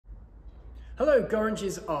Hello,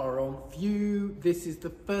 Gorringes are on view. This is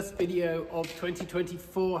the first video of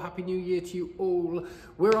 2024. Happy New Year to you all.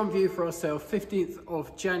 We're on view for our sale 15th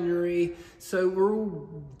of January. So we're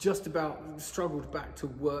all just about struggled back to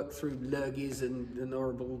work through lurgies and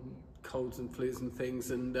horrible colds and flus and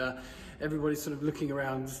things, and everybody's sort of looking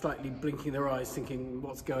around, slightly blinking their eyes, thinking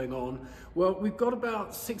what's going on. Well, we've got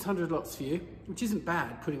about 600 lots for you, which isn't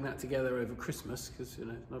bad putting that together over Christmas, because you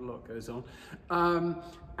know not a lot goes on.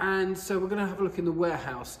 And so we're going to have a look in the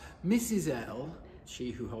warehouse. Mrs. L, she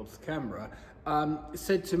who holds the camera,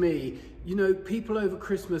 said to me, you know, people over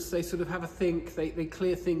Christmas, they sort of have a think, they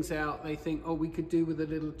clear things out, they think, oh, we could do with a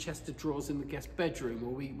little chest of drawers in the guest bedroom, or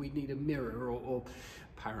we need a mirror, or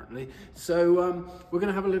apparently. So we're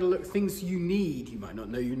going to have a little look, things you need. You might not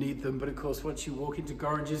know you need them, but of course once you walk into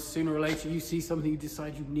Gorringes, sooner or later you see something you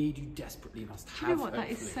decide you need, you desperately must have. Do you know what,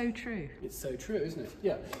 that is so true. It's so true, isn't it?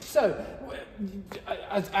 Yeah. So,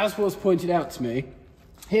 as was pointed out to me,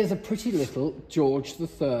 here's a pretty little George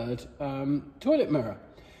III toilet mirror.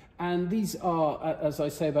 And these are, as I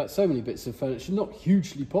say about so many bits of furniture, not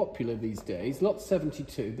hugely popular these days. Lot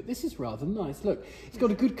 72, but this is rather nice. Look, it's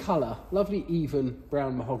got a good colour, lovely even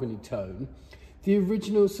brown mahogany tone. The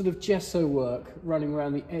original sort of gesso work running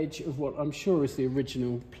around the edge of what I'm sure is the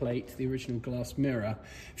original plate, the original glass mirror.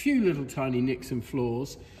 A few little tiny nicks and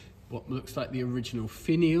flaws. What looks like the original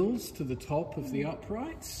finials to the top of the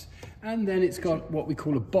uprights. And then it's got what we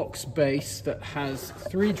call a box base that has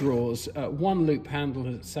 3 drawers. One loop handle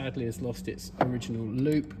that sadly has lost its original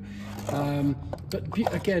loop. But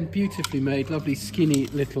again, beautifully made, lovely skinny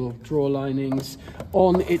little drawer linings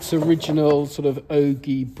on its original sort of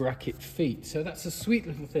ogee bracket feet. So that's a sweet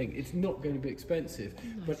little thing. It's not going to be expensive.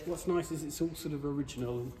 But what's nice is it's all sort of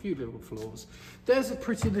original and a few little flaws. There's a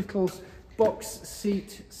pretty little box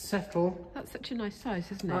seat settle. That's such a nice size,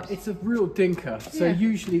 isn't it? It's a real dinker. So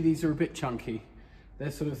usually these are a bit chunky. They're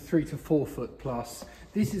sort of 3 to 4 foot plus.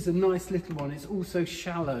 This is a nice little one. It's also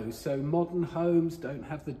shallow. So modern homes don't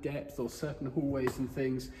have the depth, or certain hallways and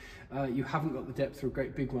things. You haven't got the depth for a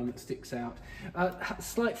great big one that sticks out.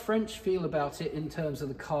 Slight French feel about it in terms of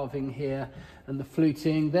the carving here and the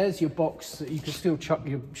fluting. There's your box that you can still chuck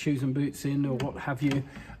your shoes and boots in or what have you.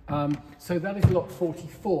 So that is lot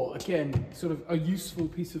 44. Again, sort of a useful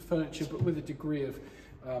piece of furniture, but with a degree of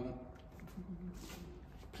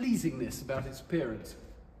pleasingness about its appearance.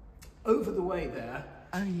 Over the way there,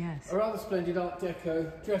 oh yes, a rather splendid Art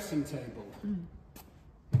Deco dressing table. You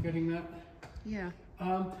getting that? Yeah.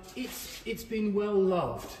 It's been well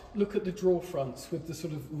loved. Look at the drawer fronts with the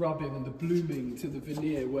sort of rubbing and the blooming to the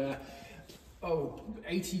veneer, where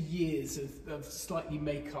 80 years of slightly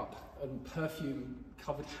makeup and perfume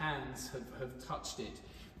covered hands have touched it.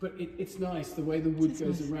 But it's nice, the way the wood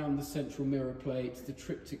goes around the central mirror plate, the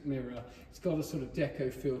triptych mirror. It's got a sort of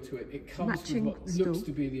deco feel to it. It comes matching with what looks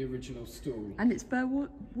to be the original stool. And it's burr walnut?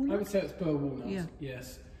 I would say it's burr walnut,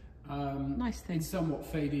 yes. Nice thing. It's somewhat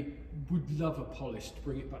faded. Would love a polish to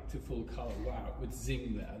bring it back to full colour. Wow, it would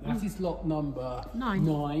zing there. That is lot number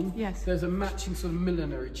 9. Yes. There's a matching sort of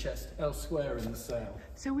millinery chest elsewhere in the sale.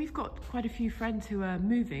 So we've got quite a few friends who are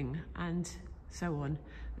moving and so on.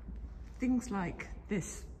 Things like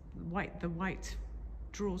this, the white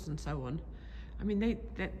drawers and so on. I mean,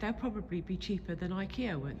 they'll probably be cheaper than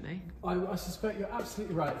IKEA, won't they? I suspect you're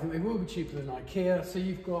absolutely right. I think they will be cheaper than IKEA. So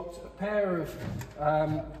you've got a pair of,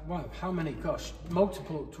 well, how many? Gosh,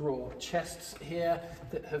 multiple drawer chests here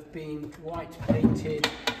that have been white painted.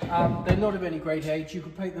 They're not of any great age. You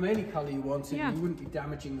could paint them any colour you wanted. You wouldn't be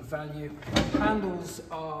damaging the value. Handles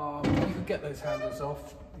are, you could get those handles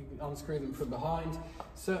off. You can unscrew them from behind.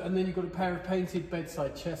 So, and then you've got a pair of painted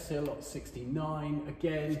bedside chests here, lot 69.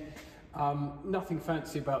 Again, nothing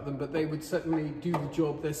fancy about them, but they would certainly do the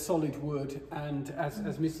job. They're solid wood, and as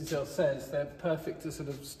Mrs. L says, they're perfect to sort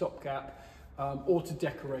of stopgap or to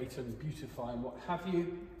decorate and beautify and what have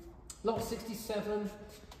you. Lot 67,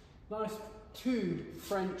 nice 2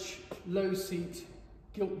 French low seat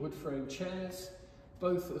gilt wood frame chairs,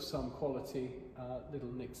 both of some quality,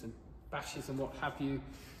 little nicks and bashes and what have you.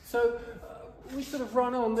 So we sort of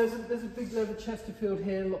run on. There's a big leather Chesterfield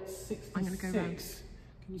here, lot 66. I'm going to go round.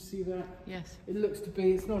 Can you see that? Yes. It looks to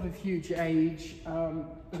be, it's not of huge age,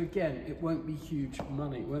 but again, it won't be huge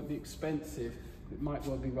money, it won't be expensive, it might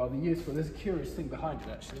well be rather useful. There's a curious thing behind it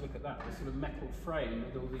actually, look at that, the sort of metal frame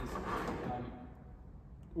with all these,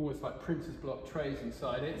 almost like printer's block trays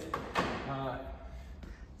inside it.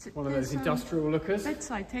 One of those industrial lookers.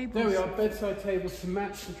 Bedside tables. There we are, bedside tables to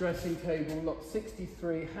match the dressing table, lot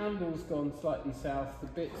 63, handles gone slightly south, the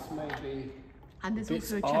bits maybe. And there's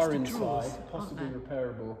bits also a chest are of drawers, inside, possibly aren't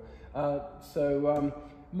repairable. So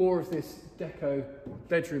more of this deco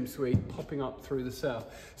bedroom suite popping up through the cell.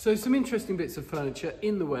 So some interesting bits of furniture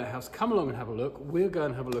in the warehouse. Come along and have a look. We'll go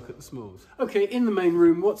and have a look at the smalls. Okay, in the main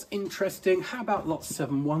room, what's interesting? How about lot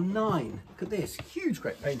 719? Look at this, huge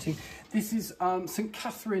great painting. This is St.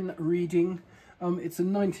 Catherine Reading. It's a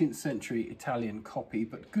 19th century Italian copy,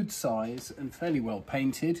 but good size and fairly well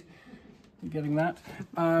painted. You getting that?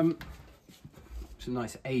 It's a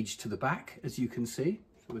nice age to the back, as you can see.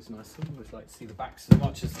 Always nice. I always like to see the backs as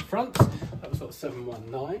much as the fronts. That was what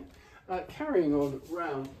 719. Carrying on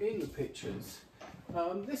round in the pictures,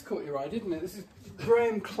 this caught your eye, didn't it? This is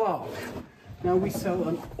Graham Clark. Now we sell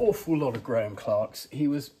an awful lot of Graham Clarks. He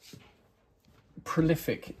was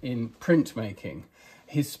prolific in printmaking.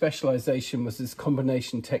 His specialisation was this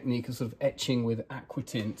combination technique of sort of etching with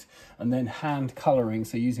aquatint and then hand colouring,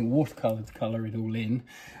 so using watercolour to colour it all in.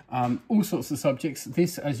 All sorts of subjects.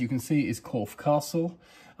 This, as you can see, is Corfe Castle.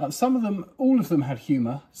 Some of them, all of them had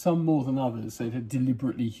humour, some more than others. They had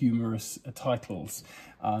deliberately humorous titles.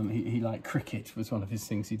 He liked cricket, was one of his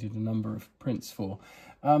things he did a number of prints for.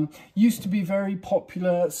 Used to be very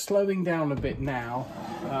popular, slowing down a bit now.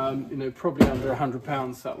 You know, probably under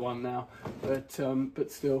 £100 that one now,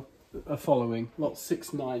 but still a following. Lot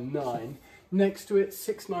 699. Next to it,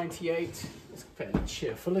 698. It's fairly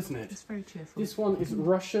cheerful, isn't it? It's very cheerful. This one is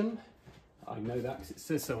Russian. I know that because it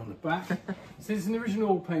says so on the back. So it's an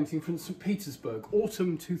original painting from St. Petersburg,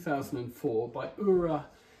 autumn 2004, by Ura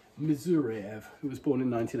Mizuriev, who was born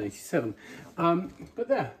in 1987. But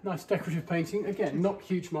there, nice decorative painting. Again, not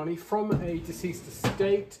huge money, from a deceased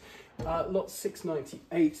estate. Lot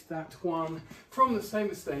 698, that one. From the same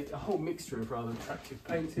estate, a whole mixture of rather attractive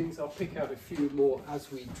paintings. I'll pick out a few more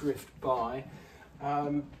as we drift by.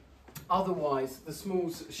 Otherwise, the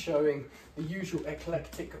smalls showing the usual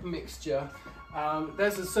eclectic mixture.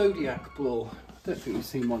 There's a Zodiac bull. I don't think we've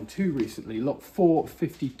seen one too recently. Lot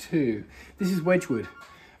 452. This is Wedgwood.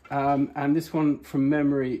 And this one, from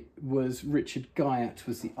memory, was Richard Guyat,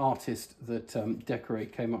 was the artist that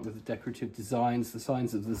came up with the decorative designs, the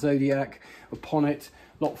signs of the Zodiac upon it.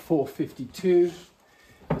 Lot 452,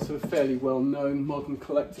 a sort of fairly well-known modern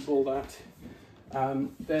collectible that.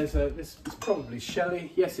 This is probably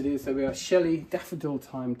Shelley. Yes, it is. There we are. Shelley Daffodil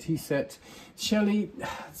Time tea set. Shelley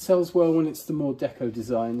sells well when it's the more deco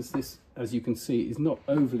designs. This, as you can see, is not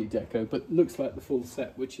overly deco, but looks like the full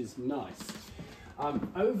set, which is nice.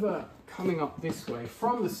 Over coming up this way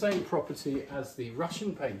from the same property as the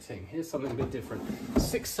Russian painting. Here's something a bit different.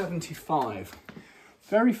 675.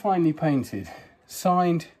 Very finely painted.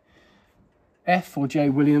 Signed F or J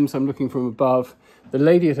Williams. I'm looking from above. The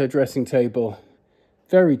lady at her dressing table.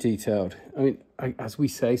 Very detailed. I mean, as we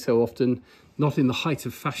say so often, not in the height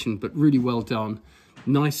of fashion, but really well done.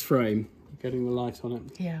 Nice frame. Getting the light on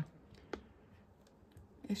it. Yeah.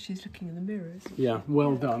 Yes, she's looking in the mirror, isn't she? Yeah,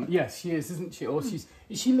 well done. Yes, she is, isn't she? Or is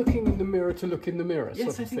she looking in the mirror to look in the mirror?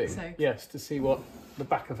 Yes, sort I of think thing? so. Yes, to see what the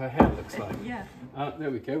back of her hair looks like. Yeah.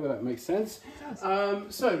 There we go. Well, that makes sense. It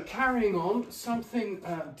does. So carrying on, something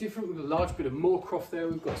different with a large bit of Moorcroft there.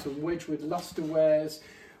 We've got some Wedgwood lustre wares.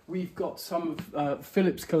 We've got some of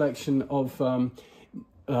Philip's collection of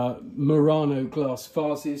Murano glass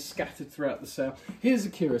vases scattered throughout the sale. Here's a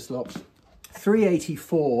curious lot.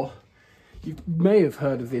 384. You may have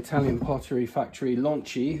heard of the Italian pottery factory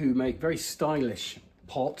Lonchi, who make very stylish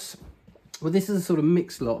pots. Well, this is a sort of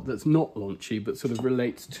mixed lot that's not Lonchi, but sort of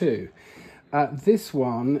relates to. This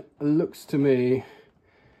one looks to me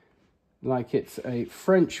like it's a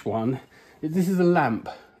French one. This is a lamp.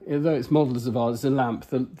 Although it's modelled as a vase, it's a lamp.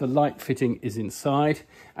 The light fitting is inside,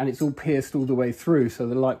 and it's all pierced all the way through, so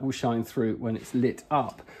the light will shine through when it's lit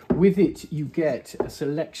up. With it, you get a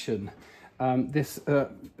selection. This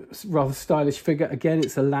rather stylish figure. Again,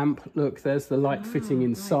 it's a lamp. Look, there's the light fitting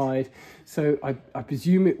inside. Right. So I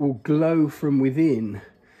presume it will glow from within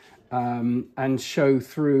and show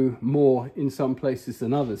through more in some places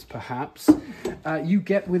than others, perhaps. You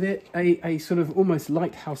get with it a sort of almost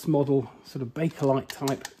lighthouse model, sort of Bakelite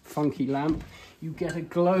type funky lamp. You get a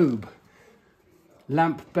globe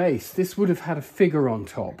lamp base. This would have had a figure on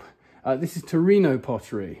top. This is Torino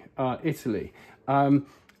pottery, Italy.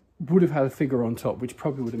 Would have had a figure on top, which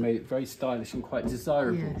probably would have made it very stylish and quite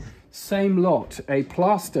desirable. Yes. Same lot, a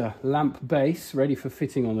plaster lamp base ready for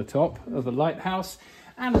fitting on the top of a lighthouse,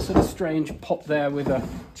 and a sort of strange pot there with a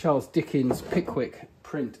Charles Dickens Pickwick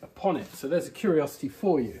print upon it. So there's a curiosity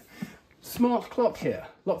for you. Smart clock here,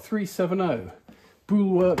 lot 370.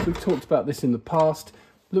 Boule work, we've talked about this in the past.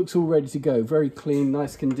 Looks all ready to go, very clean,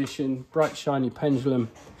 nice condition, bright shiny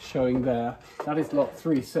pendulum showing there. That is lot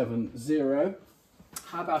 370.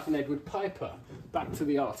 How about an Edward Piper? Back to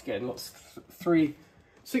the art again, lot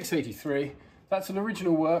 683. That's an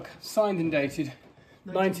original work, signed and dated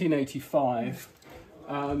 1985.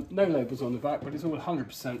 No labels on the back, but it's all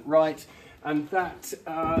 100% right. And that,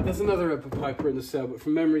 there's another Opal Piper in the sale, but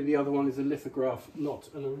from memory the other one is a lithograph, not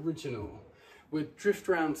an original. We'll drift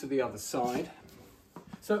round to the other side.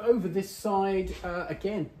 So over this side,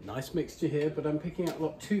 again, nice mixture here, but I'm picking up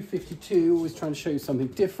lot 252, always trying to show you something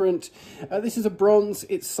different. This is a bronze,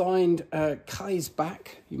 it's signed Kai's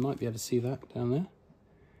back. You might be able to see that down there.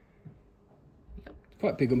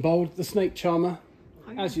 Quite big and bold. The Snake Charmer,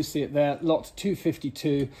 as you see it there, lot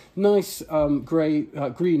 252. Nice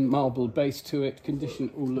green marble base to it. Condition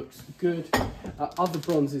all looks good. Other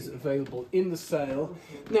bronzes available in the sale.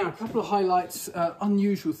 Now, a couple of highlights,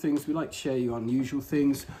 unusual things. We like to share you unusual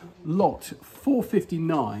things. Lot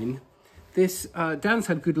 459. This, Dan's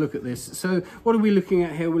had a good look at this. So what are we looking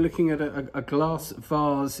at here? We're looking at a glass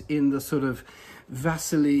vase in the sort of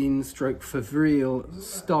Vaseline stroke Fevriel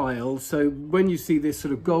style. So when you see this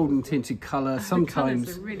sort of golden tinted colour, sometimes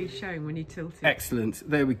the colours are really showing when you tilt it. Excellent.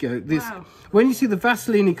 There we go. This, wow. When you see the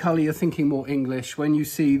Vaseline colour, you're thinking more English. When you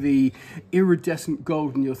see the iridescent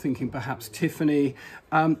golden, you're thinking perhaps Tiffany.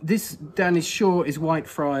 This, Dan is sure, is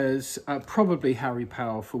Whitefriars, probably Harry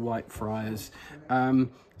Powell for Whitefriars.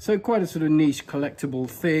 So quite a sort of niche collectible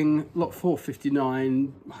thing. Lot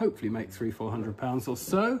 459, hopefully make £300–400 or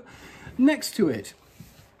so. Next to it,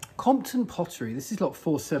 Compton Pottery. This is lot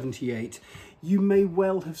 478. You may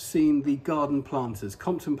well have seen the garden planters.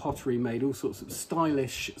 Compton Pottery made all sorts of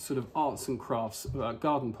stylish sort of arts and crafts,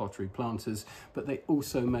 garden pottery planters, but they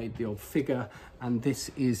also made the old figure. And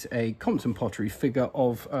this is a Compton Pottery figure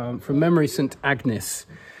of, from memory, St. Agnes,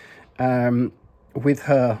 with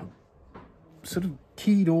her sort of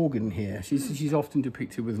keyed organ here. She's often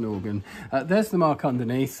depicted with an organ. There's the mark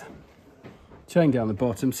underneath, showing down the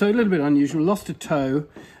bottom. So a little bit unusual, lost a toe,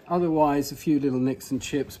 otherwise a few little nicks and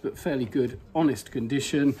chips, but fairly good, honest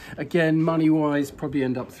condition. Again, money-wise, probably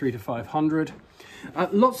end up £300 to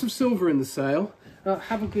 £500. Lots of silver in the sale.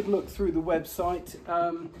 Have a good look through the website.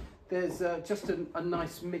 There's just a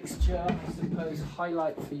nice mixture, I suppose.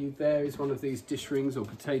 Highlight for you there is one of these dish rings or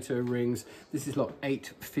potato rings. This is lot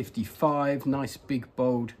 855, nice big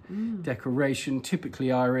bold decoration,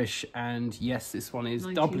 typically Irish, and yes, this one is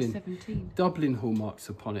Dublin hallmarks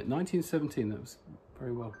upon it. 1917, that was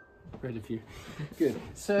very well read of you. Good.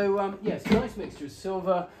 So yes, nice mixture of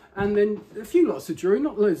silver, and then a few lots of jewellery,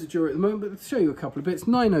 not loads of jewellery at the moment, but I'll show you a couple of bits.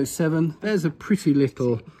 907, there's a pretty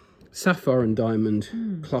little sapphire and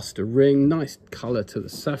diamond cluster ring, nice colour to the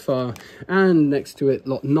sapphire, and next to it,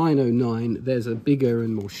 lot 909, there's a bigger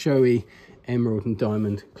and more showy emerald and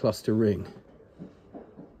diamond cluster ring.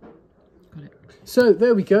 Got it. So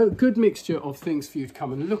there we go, good mixture of things for you to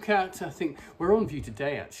come and look at. I think we're on view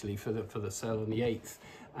today actually for the sale on the 8th.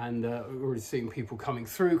 And we're already seeing people coming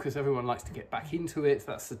through because everyone likes to get back into it.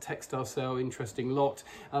 That's the textile sale, interesting lot.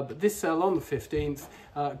 But this sale on the 15th,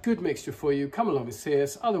 good mixture for you. Come along and see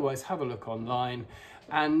us. Otherwise, have a look online.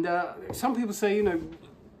 And some people say, you know,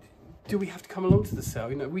 do we have to come along to the sale?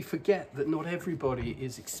 You know, we forget that not everybody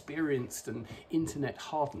is experienced and internet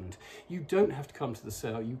hardened. You don't have to come to the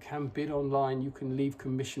sale. You can bid online, you can leave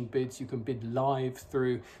commission bids, you can bid live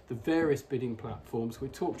through the various bidding platforms. We'll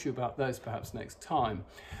talk to you about those perhaps next time.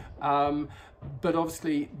 But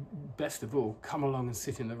obviously, best of all, come along and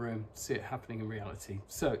sit in the room, see it happening in reality.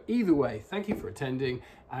 So either way, thank you for attending,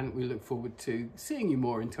 and we look forward to seeing you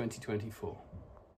more in 2024.